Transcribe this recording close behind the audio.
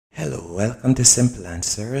Hello, welcome to Simple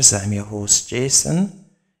Answers. I'm your host Jason.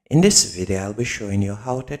 In this video, I'll be showing you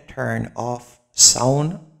how to turn off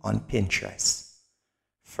sound on Pinterest.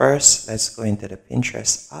 First, let's go into the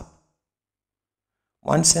Pinterest app.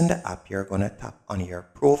 Once in the app, you're going to tap on your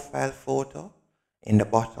profile photo in the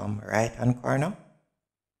bottom right hand corner.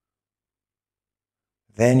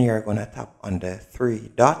 Then you're going to tap on the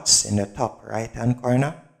three dots in the top right hand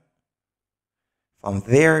corner. From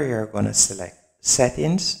there, you're going to select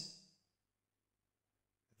Settings.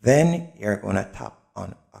 Then you're going to tap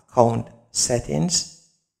on Account Settings.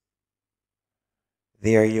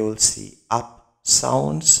 There you'll see App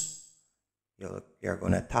Sounds. You're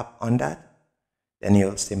going to tap on that. Then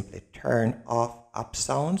you'll simply turn off App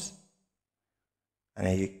Sounds.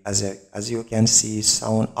 And as you can see,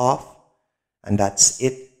 sound off. And that's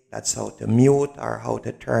it. That's how to mute or how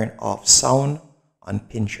to turn off sound on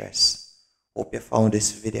Pinterest. Hope you found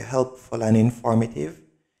this video helpful and informative.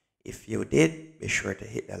 If you did, be sure to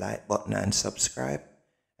hit the like button and subscribe.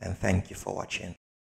 And thank you for watching.